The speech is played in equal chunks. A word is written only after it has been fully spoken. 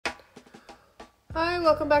Hi,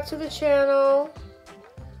 welcome back to the channel.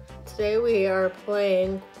 Today we are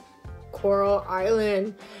playing Coral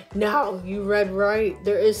Island. Now, you read right.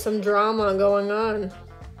 There is some drama going on.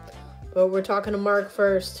 But we're talking to Mark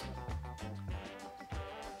first.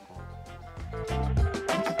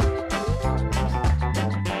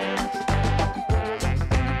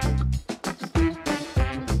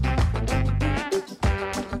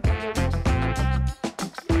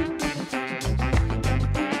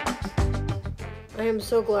 I am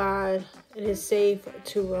so glad it is safe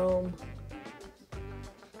to roam.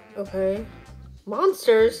 Okay.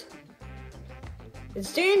 Monsters?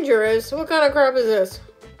 It's dangerous. What kind of crap is this?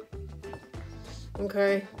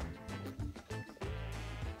 Okay.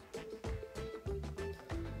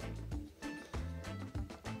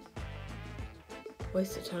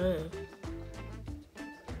 Waste of time.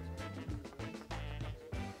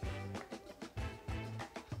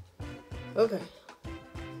 Okay.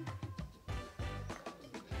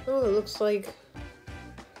 Oh, it looks like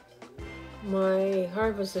my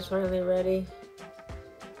harvest is finally ready.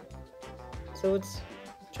 So let's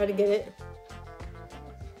try to get it.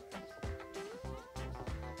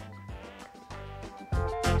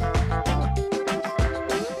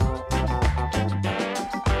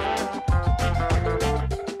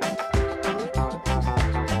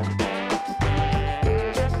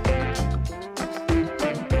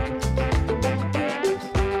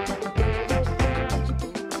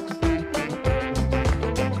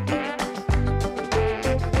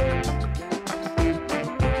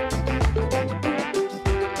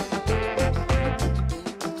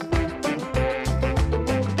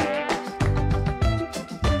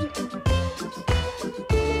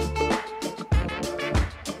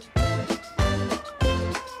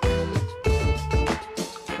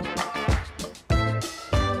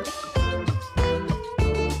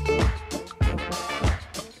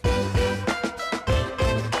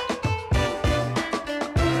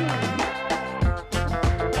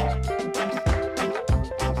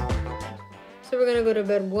 So we're gonna go to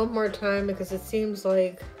bed one more time because it seems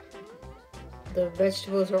like the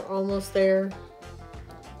vegetables are almost there.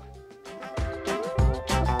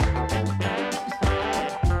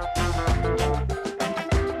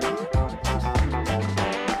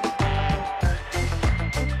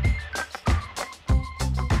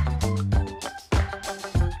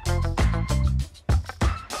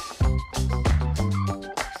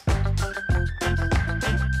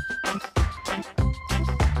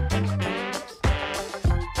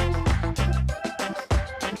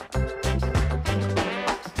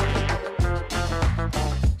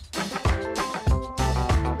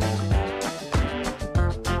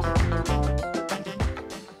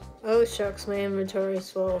 Oh shucks, my inventory is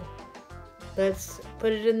full. Let's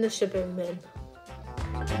put it in the shipping bin.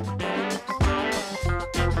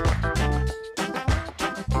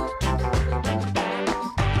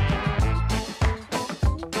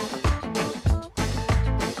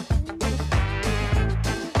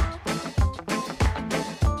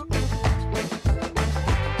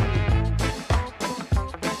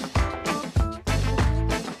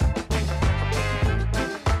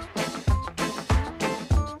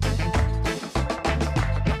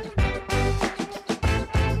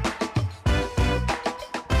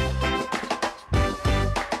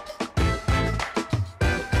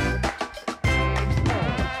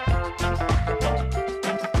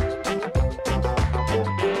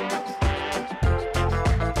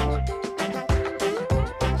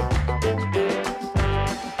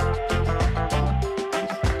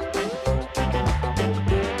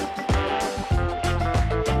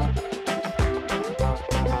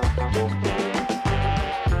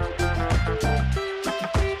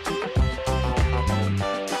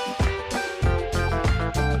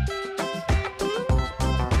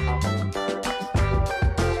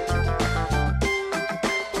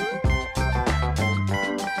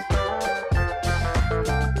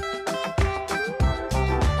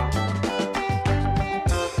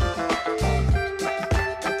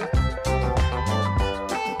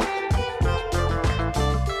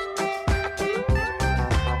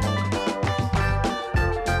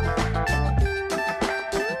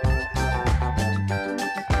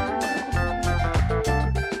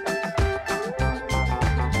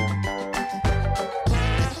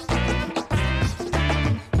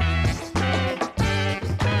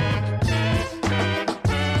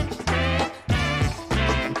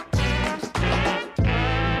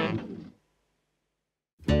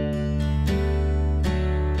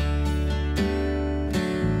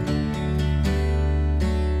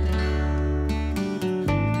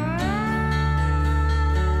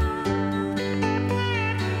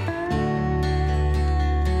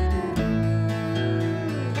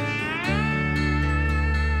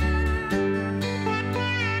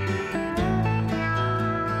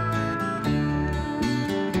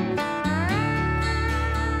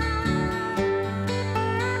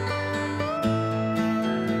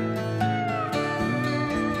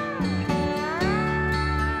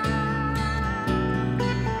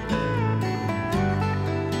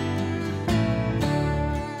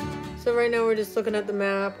 right now we're just looking at the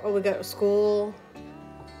map. Oh, we got a school,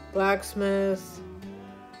 blacksmith,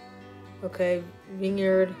 okay,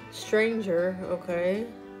 vineyard, stranger, okay,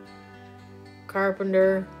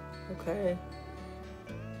 carpenter, okay,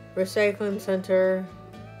 recycling center,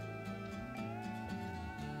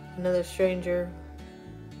 another stranger,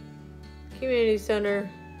 community center,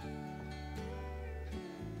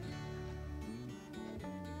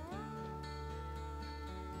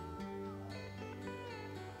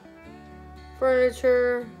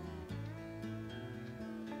 furniture,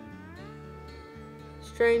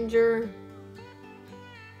 stranger,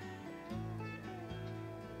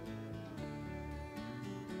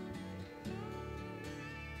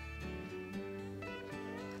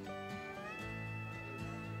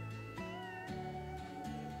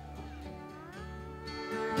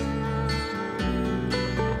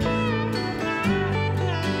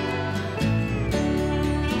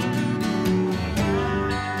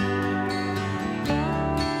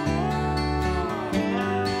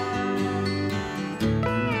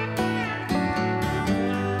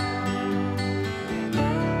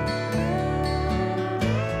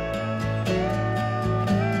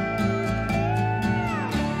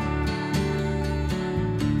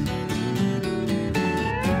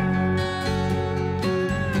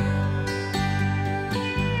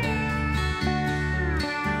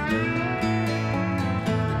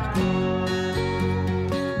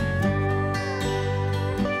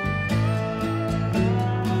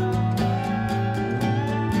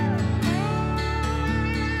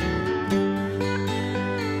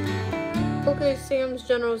 okay, Sam's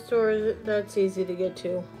General Store, that's easy to get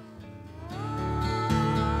to.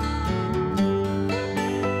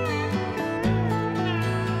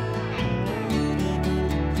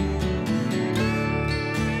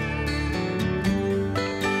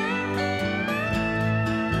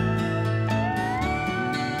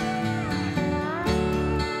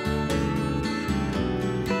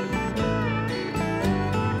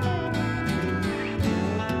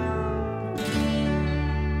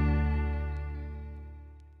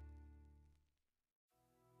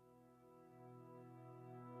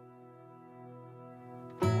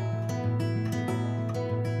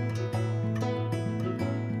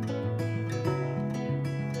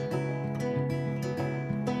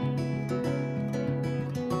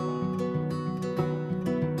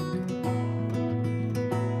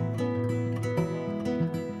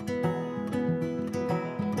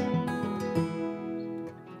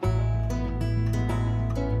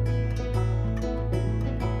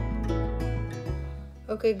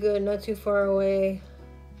 Okay, good. Not too far away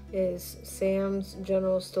is Sam's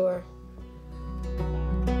General Store.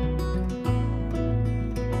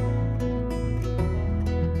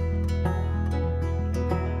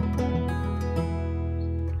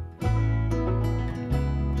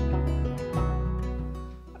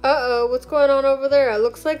 Uh-oh, what's going on over there? It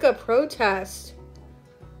looks like a protest.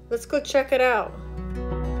 Let's go check it out.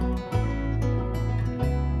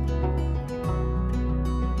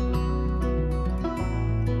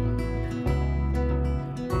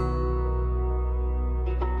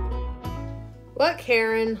 What,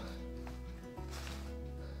 Karen?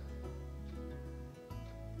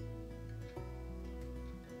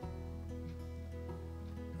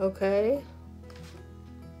 Okay.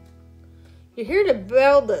 You're here to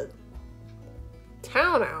bail the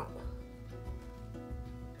town out.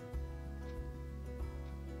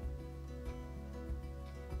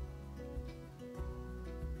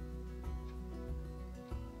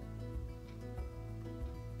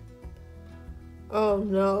 Oh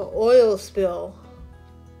no, oil spill.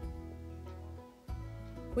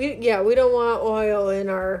 We don't want oil in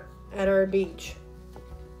at our beach.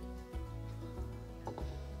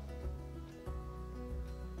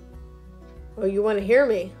 Oh, you want to hear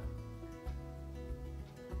me?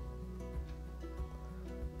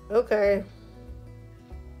 Okay.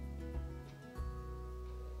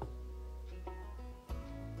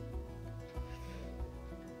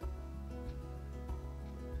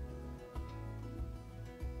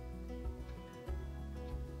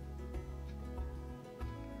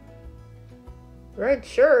 Red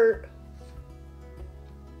shirt.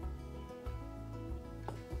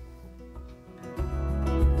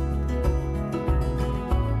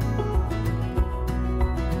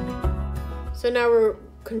 So now we're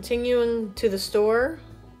continuing to the store.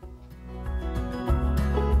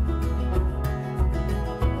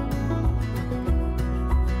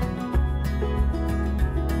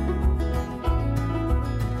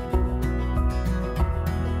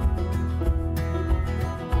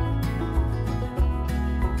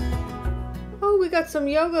 Oh, we got some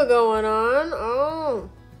yoga going on. Oh.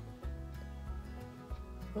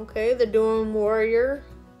 Okay, they're doing warrior.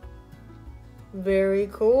 Very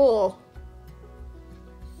cool.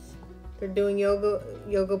 They're doing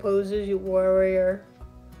yoga poses, you warrior.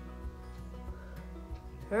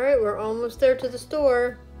 All right, we're almost there to the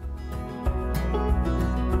store.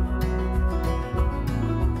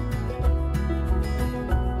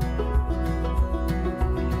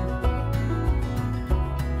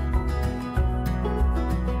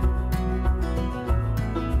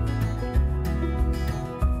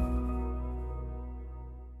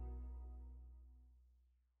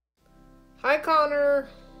 Hi, Connor.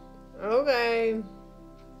 Okay.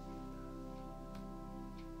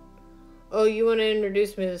 Oh, you want to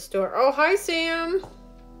introduce me to the store? Oh, hi, Sam.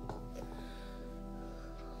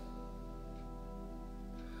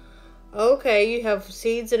 Okay, you have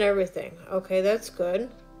seeds and everything. Okay, that's good.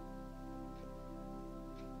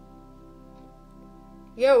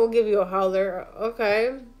 Yeah, we'll give you a holler.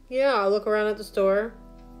 Okay. Yeah, I'll look around at the store.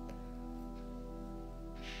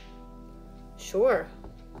 Sure.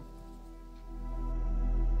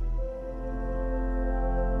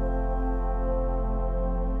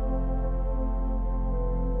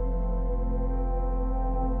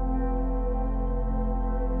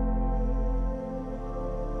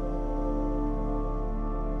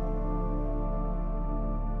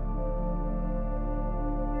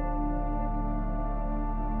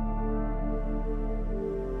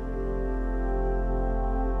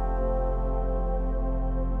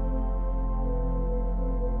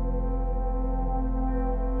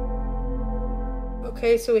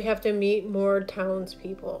 Okay, so we have to meet more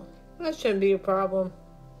townspeople. That shouldn't be a problem.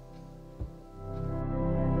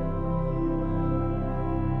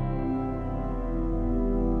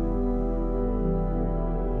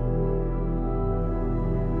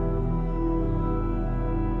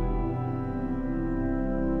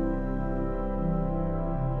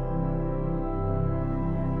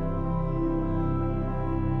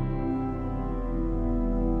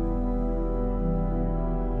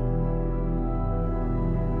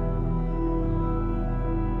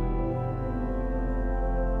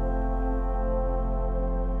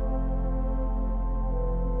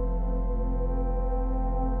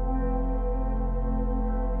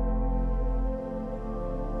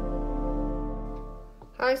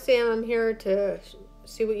 Hi, Sam. I'm here to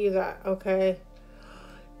see what you got. Okay.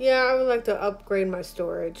 Yeah, I would like to upgrade my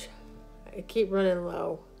storage. I keep running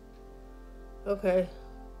low. Okay.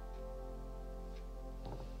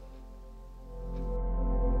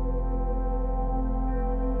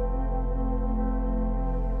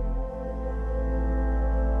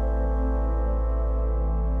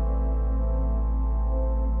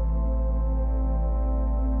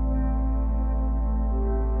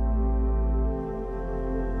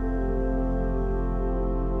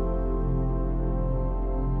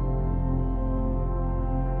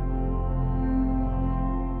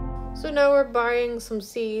 So now we're buying some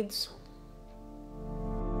seeds.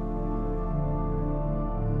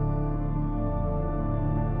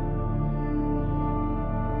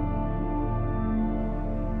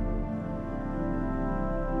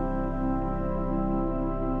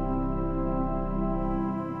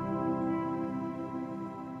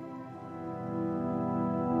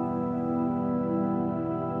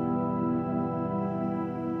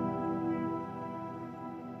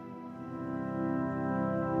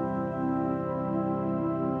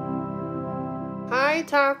 Hi,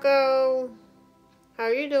 Taco. How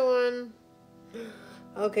are you doing?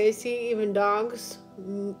 Okay, see, even dogs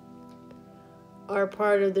are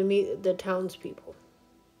part of the townspeople.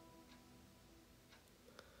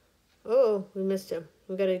 Oh, we missed him.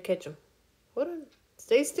 We gotta catch him. Hold on.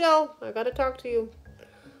 Stay still. I gotta talk to you.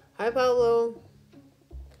 Hi, Paulo.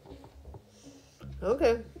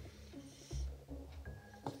 Okay.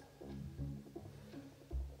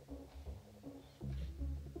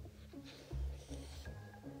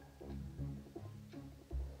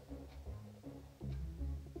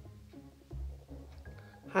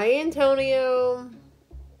 Hi, Antonio.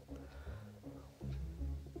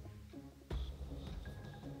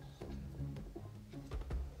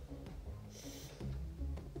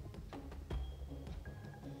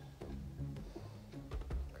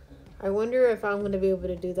 I wonder if I'm going to be able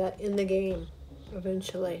to do that in the game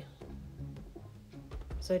eventually.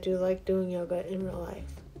 Because I do like doing yoga in real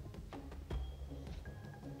life.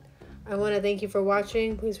 I want to thank you for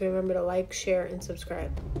watching. Please remember to like, share, and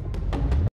subscribe.